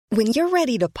When you're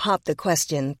ready to pop the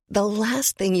question, the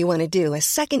last thing you want to do is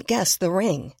second-guess the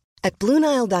ring. At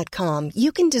BlueNile.com,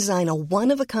 you can design a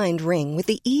one-of-a-kind ring with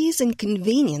the ease and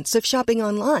convenience of shopping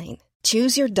online.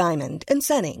 Choose your diamond and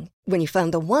setting. When you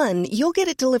find the one, you'll get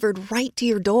it delivered right to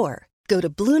your door. Go to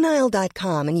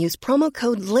BlueNile.com and use promo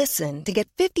code LISTEN to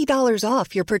get $50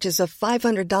 off your purchase of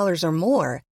 $500 or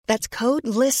more. That's code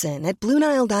LISTEN at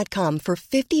BlueNile.com for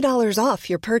 $50 off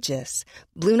your purchase.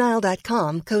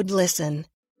 BlueNile.com, code LISTEN.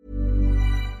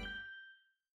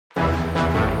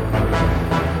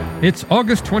 It's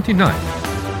August 29th,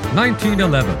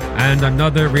 1911, and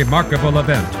another remarkable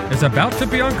event is about to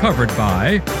be uncovered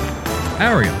by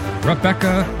Ariel,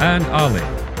 Rebecca, and Ollie,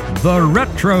 the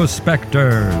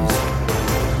Retrospectors.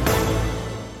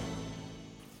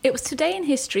 It was today in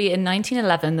history in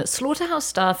 1911 that slaughterhouse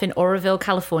staff in Oroville,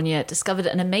 California discovered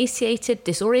an emaciated,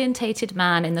 disorientated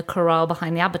man in the corral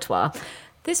behind the abattoir.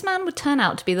 This man would turn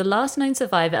out to be the last known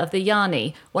survivor of the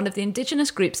Yaqui, one of the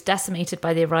indigenous groups decimated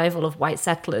by the arrival of white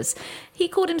settlers. He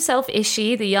called himself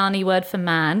Ishi, the Yaqui word for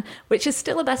man, which is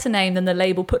still a better name than the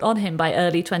label put on him by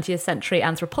early 20th century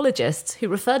anthropologists, who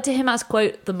referred to him as,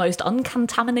 quote, the most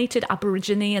uncontaminated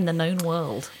aborigine in the known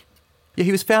world. Yeah,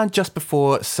 he was found just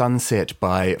before sunset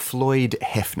by Floyd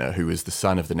Hefner, who was the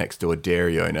son of the next-door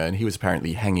dairy owner, and he was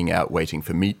apparently hanging out waiting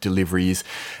for meat deliveries.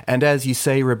 And as you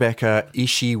say, Rebecca,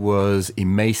 Ishi was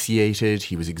emaciated,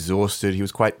 he was exhausted, he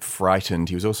was quite frightened,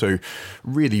 he was also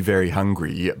really very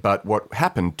hungry. But what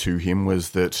happened to him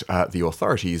was that the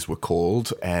authorities were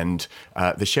called, and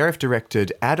the sheriff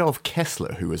directed Adolf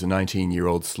Kessler, who was a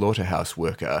 19-year-old slaughterhouse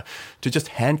worker, to just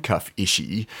handcuff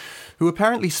Ishi, who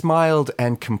apparently smiled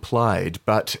and complied.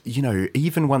 But, you know,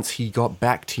 even once he got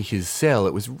back to his cell,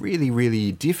 it was really,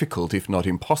 really difficult, if not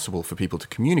impossible, for people to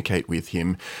communicate with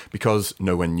him because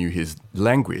no one knew his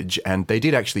language. And they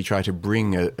did actually try to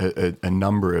bring a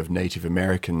number of Native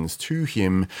Americans to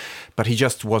him, but he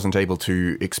just wasn't able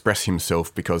to express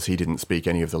himself because he didn't speak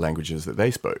any of the languages that they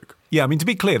spoke. Yeah, I mean, to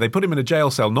be clear, they put him in a jail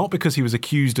cell not because he was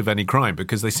accused of any crime,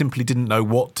 because they simply didn't know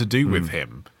what to do with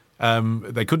him.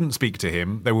 They couldn't speak to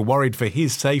him. They were worried for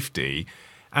his safety.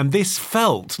 And this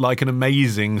felt like an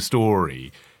amazing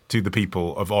story to the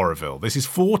people of Oroville. This is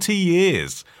 40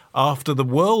 years after the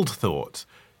world thought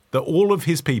that all of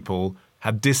his people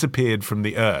had disappeared from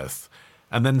the earth.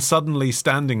 And then suddenly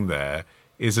standing there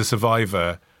is a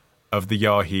survivor of the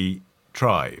Yaqui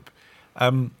tribe.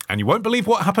 And you won't believe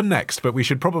what happened next, but we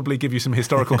should probably give you some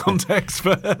historical context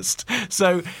first.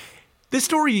 So this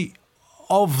story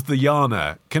of the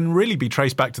Yana can really be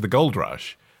traced back to the gold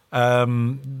rush.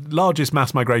 Largest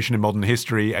mass migration in modern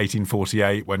history,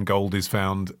 1848, when gold is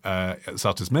found at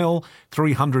Sutter's Mill,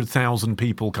 300,000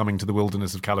 people coming to the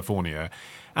wilderness of California.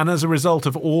 And as a result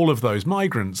of all of those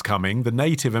migrants coming, the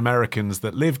Native Americans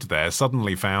that lived there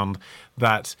suddenly found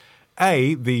that,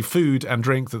 A, the food and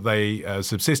drink that they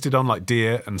subsisted on, like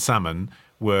deer and salmon,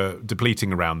 were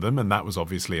depleting around them, and that was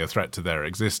obviously a threat to their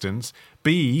existence.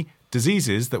 B,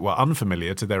 diseases that were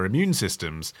unfamiliar to their immune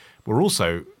systems were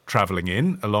also travelling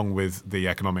in, along with the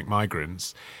economic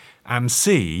migrants. And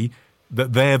C,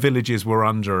 that their villages were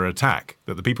under attack,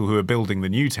 that the people who were building the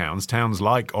new towns, towns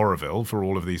like Oroville, for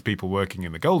all of these people working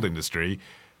in the gold industry,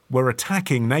 were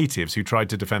attacking natives who tried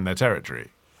to defend their territory.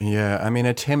 Yeah, I mean,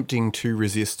 attempting to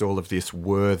resist all of this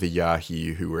were the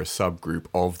Yaqui, who were a subgroup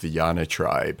of the Yana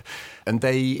tribe. And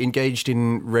they engaged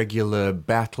in regular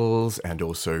battles and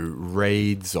also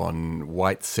raids on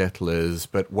white settlers.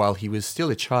 But while he was still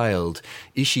a child,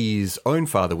 Ishi's own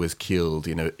father was killed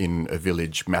in a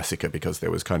village massacre because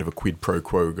there was kind of a quid pro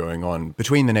quo going on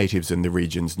between the natives and the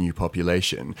region's new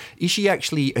population. Ishi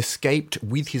actually escaped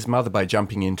with his mother by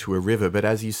jumping into a river. But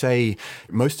as you say,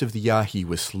 most of the Yaqui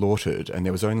were slaughtered, and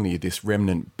there was only this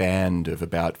remnant band of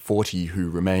about 40 who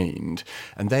remained.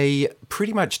 And they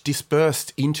pretty much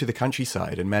dispersed into the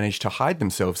countryside and managed to hide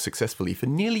themselves successfully for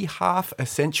nearly half a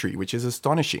century, which is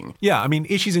astonishing. Yeah, I mean,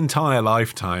 Ishi's entire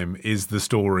lifetime is the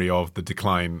story of the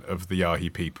decline of the Yaqui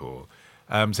people.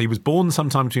 So he was born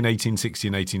sometime between 1860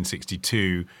 and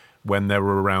 1862, when there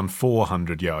were around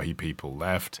 400 Yaqui people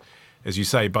left. As you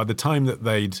say, by the time that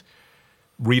they'd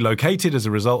relocated as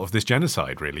a result of this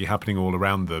genocide, really, happening all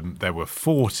around them, there were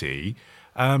 40.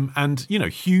 And, you know,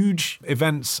 huge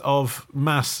events of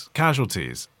mass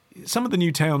casualties. Some of the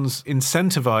new towns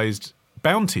incentivized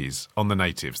bounties on the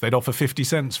natives. They'd offer 50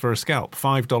 cents for a scalp,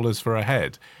 $5 for a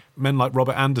head. Men like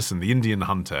Robert Anderson, the Indian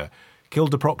hunter,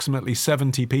 killed approximately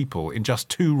 70 people in just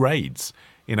 2 raids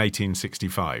in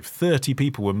 1865. 30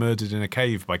 people were murdered in a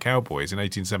cave by cowboys in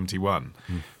 1871.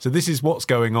 So this is what's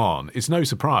going on. It's no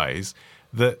surprise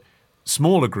that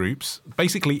smaller groups,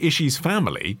 basically Ishi's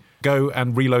family, go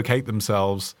and relocate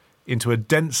themselves into a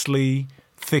densely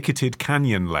thicketed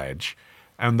canyon ledge,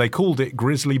 and they called it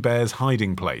Grizzly Bear's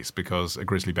hiding place because a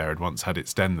grizzly bear had once had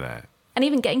its den there. And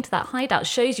even getting to that hideout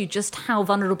shows you just how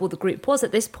vulnerable the group was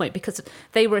at this point, because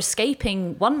they were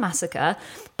escaping one massacre,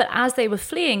 but as they were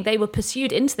fleeing, they were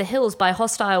pursued into the hills by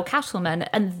hostile cattlemen,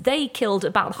 and they killed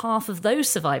about half of those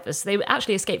survivors. They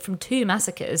actually escaped from 2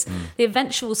 massacres. The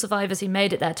eventual survivors who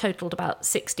made it there totaled about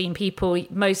 16 people,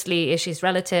 mostly Ishi's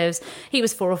relatives. He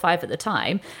was 4 or 5 at the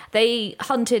time. They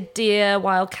hunted deer,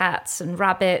 wildcats, and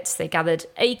rabbits. They gathered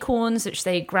acorns, which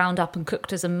they ground up and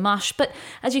cooked as a mush. But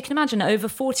as you can imagine, over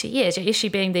 40 years, Ishi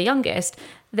being the youngest,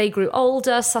 they grew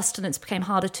older, sustenance became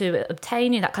harder to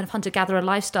obtain. That kind of hunter-gatherer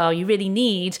lifestyle, you really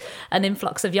need an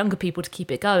influx of younger people to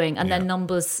keep it going. And their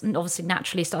numbers obviously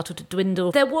naturally started to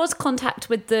dwindle. There was contact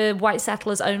with the white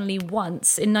settlers only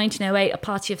once. In 1908, a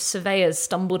party of surveyors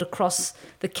stumbled across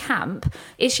the camp.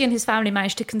 Ishi and his family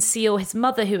managed to conceal his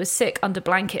mother, who was sick, under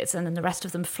blankets, and then the rest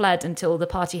of them fled until the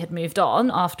party had moved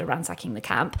on after ransacking the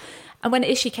camp. And when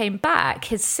Ishi came back,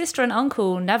 his sister and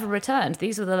uncle never returned.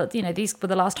 These were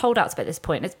the last holdouts by this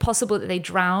point. It's possible that they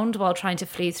drowned while trying to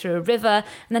flee through a river,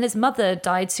 and then his mother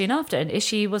died soon after, and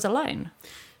Ishi was alone.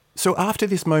 So after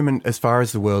this moment, as far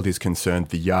as the world is concerned,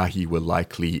 the Yahi were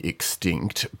likely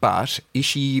extinct, but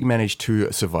Ishi managed to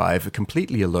survive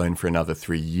completely alone for another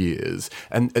 3 years.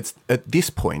 And it's at this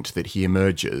point that he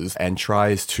emerges and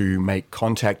tries to make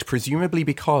contact, presumably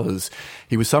because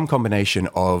he was some combination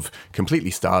of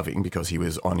completely starving because he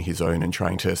was on his own and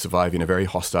trying to survive in a very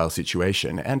hostile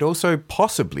situation, and also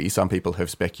possibly, some people have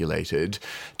speculated,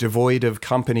 devoid of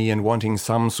company and wanting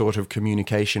some sort of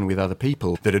communication with other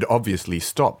people that had obviously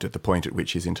stopped at the point at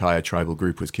which his entire tribal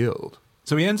group was killed.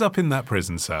 So he ends up in that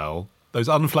prison cell. Those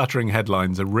unflattering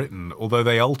headlines are written, although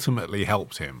they ultimately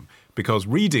helped him, because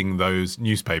reading those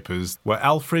newspapers were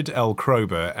Alfred L.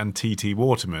 Kroeber and T.T.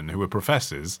 Waterman, who were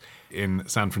professors in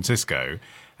San Francisco,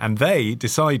 and they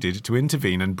decided to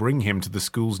intervene and bring him to the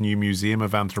school's new Museum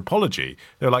of Anthropology.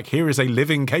 They were like, here is a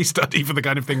living case study for the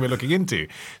kind of thing we're looking into.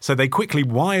 So they quickly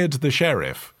wired the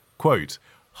sheriff, quote,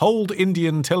 "Hold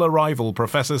Indian till arrival,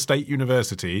 Professor State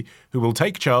University, who will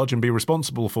take charge and be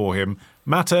responsible for him.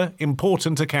 Matter,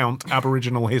 important account,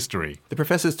 Aboriginal history." The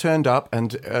professors turned up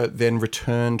and then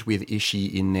returned with Ishi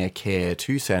in their care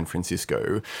to San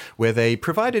Francisco, where they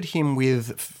provided him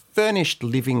with furnished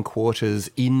living quarters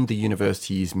in the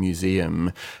university's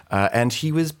museum, and he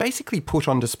was basically put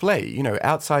on display. You know,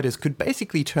 outsiders could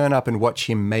basically turn up and watch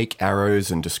him make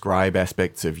arrows and describe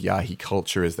aspects of Yahi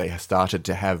culture as they started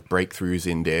to have breakthroughs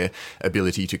in their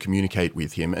ability to communicate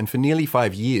with him. And for nearly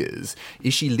 5 years,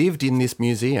 Ishi lived in this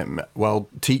museum while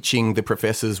teaching the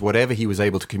professors whatever he was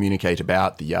able to communicate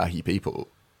about the Yahi people.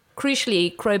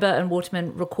 Crucially, Kroeber and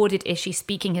Waterman recorded Ishi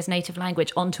speaking his native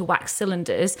language onto wax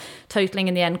cylinders, totaling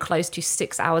in the end close to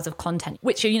 6 hours of content,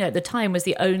 which, at the time was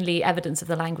the only evidence of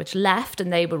the language left,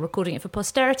 and they were recording it for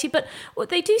posterity. But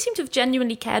they do seem to have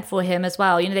genuinely cared for him as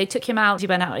well. They took him out, he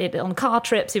went out on car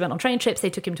trips, he went on train trips,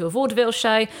 they took him to a vaudeville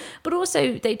show, but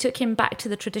also they took him back to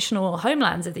the traditional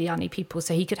homelands of the Yani people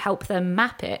so he could help them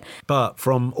map it. But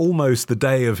from almost the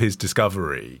day of his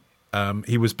discovery,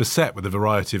 he was beset with a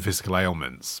variety of physical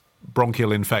ailments,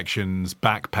 bronchial infections,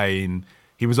 back pain.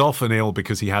 He was often ill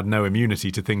because he had no immunity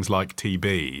to things like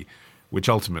TB, which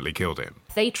ultimately killed him.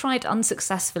 They tried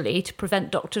unsuccessfully to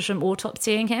prevent doctors from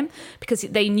autopsying him because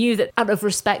they knew that out of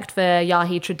respect for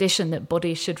Yahi tradition that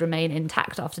bodies should remain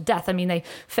intact after death. I mean, they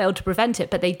failed to prevent it,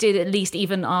 but they did, at least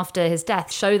even after his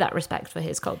death, show that respect for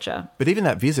his culture. But even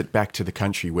that visit back to the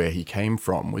country where he came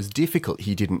from was difficult.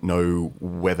 He didn't know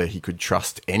whether he could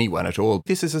trust anyone at all.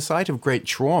 This is a site of great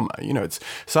trauma. It's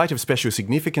a site of special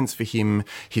significance for him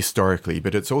historically,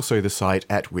 but it's also the site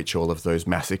at which all of those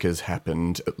massacres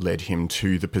happened that led him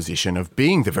to the position of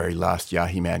being the very last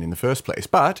Yahi man in the first place.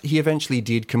 But he eventually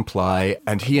did comply,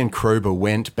 and he and Kroeber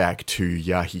went back to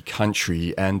Yahi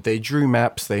country, and they drew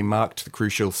maps, they marked the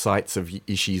crucial sites of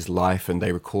Ishi's life, and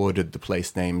they recorded the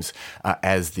place names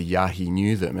as the Yahi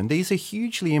knew them. And these are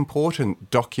hugely important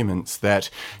documents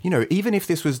that, even if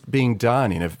this was being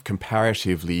done in a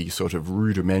comparatively sort of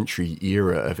rudimentary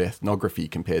era of ethnography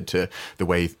compared to the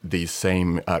way these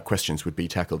same questions would be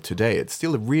tackled today, it's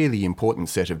still a really important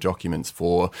set of documents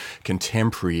for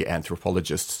contemporary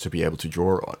anthropologists to be able to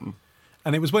draw on.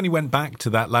 And it was when he went back to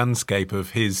that landscape of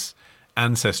his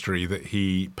ancestry that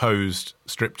he posed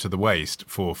stripped to the waist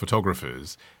for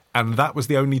photographers. And that was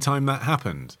the only time that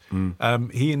happened.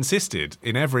 He insisted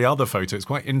in every other photo, it's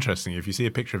quite interesting, if you see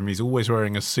a picture of him, he's always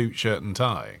wearing a suit, shirt and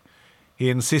tie. He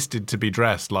insisted to be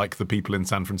dressed like the people in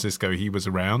San Francisco he was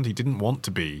around. He didn't want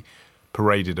to be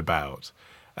paraded about.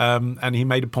 And he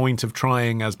made a point of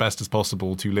trying as best as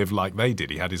possible to live like they did.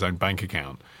 He had his own bank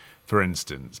account, for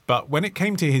instance. But when it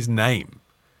came to his name,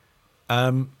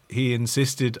 he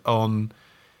insisted on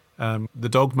the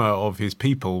dogma of his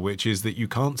people, which is that you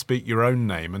can't speak your own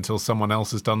name until someone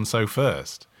else has done so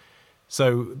first.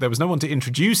 So there was no one to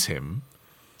introduce him.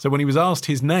 So when he was asked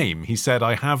his name, he said,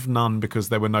 "I have none because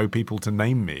there were no people to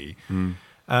name me."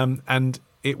 And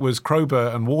it was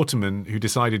Kroeber and Waterman who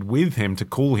decided with him to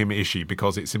call him Ishi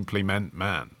because it simply meant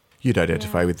man. You'd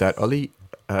identify with that, Ollie.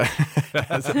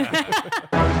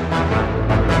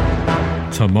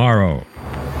 Tomorrow.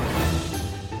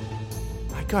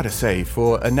 I gotta say,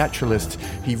 for a naturalist,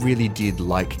 he really did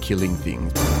like killing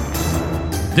things.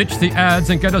 Ditch the ads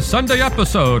and get a Sunday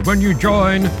episode when you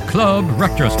join Club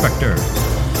Retrospectors.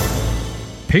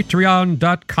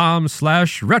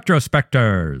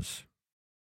 Patreon.com/retrospectors.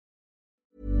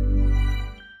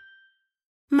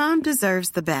 Mom deserves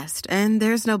the best, and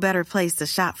there's no better place to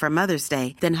shop for Mother's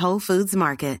Day than Whole Foods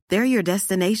Market. They're your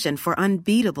destination for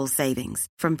unbeatable savings,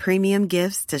 from premium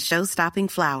gifts to show-stopping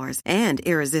flowers and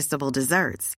irresistible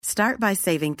desserts. Start by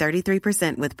saving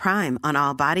 33% with Prime on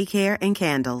all body care and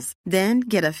candles. Then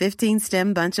get a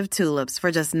 15-stem bunch of tulips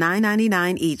for just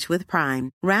 $9.99 each with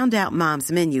Prime. Round out Mom's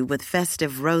menu with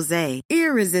festive rosé,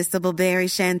 irresistible berry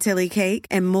chantilly cake,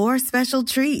 and more special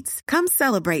treats. Come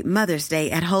celebrate Mother's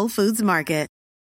Day at Whole Foods Market.